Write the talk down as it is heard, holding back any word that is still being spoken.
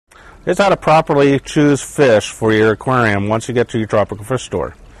is how to properly choose fish for your aquarium once you get to your tropical fish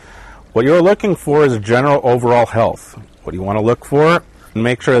store. What you're looking for is general overall health. What you want to look for,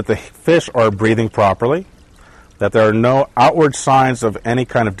 make sure that the fish are breathing properly, that there are no outward signs of any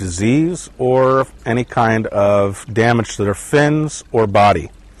kind of disease or any kind of damage to their fins or body.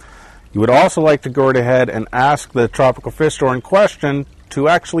 You would also like to go right ahead and ask the tropical fish store in question to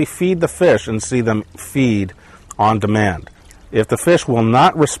actually feed the fish and see them feed on demand. If the fish will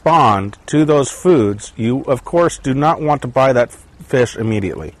not respond to those foods, you of course do not want to buy that fish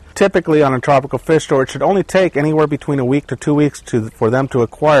immediately. Typically on a tropical fish store, it should only take anywhere between a week to 2 weeks for them to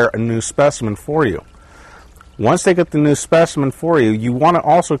acquire a new specimen for you. Once they get the new specimen for you, you want to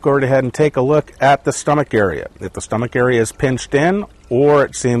also go right ahead and take a look at the stomach area. If the stomach area is pinched in or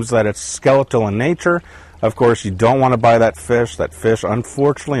it seems that it's skeletal in nature, of course you don't want to buy that fish. That fish,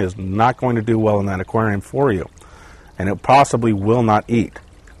 unfortunately, is not going to do well in that aquarium for you, and it possibly will not eat.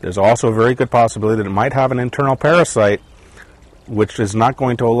 There's also a very good possibility that it might have an internal parasite, which is not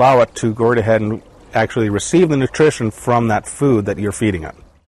going to allow it to go right ahead and actually receive the nutrition from that food that you're feeding it.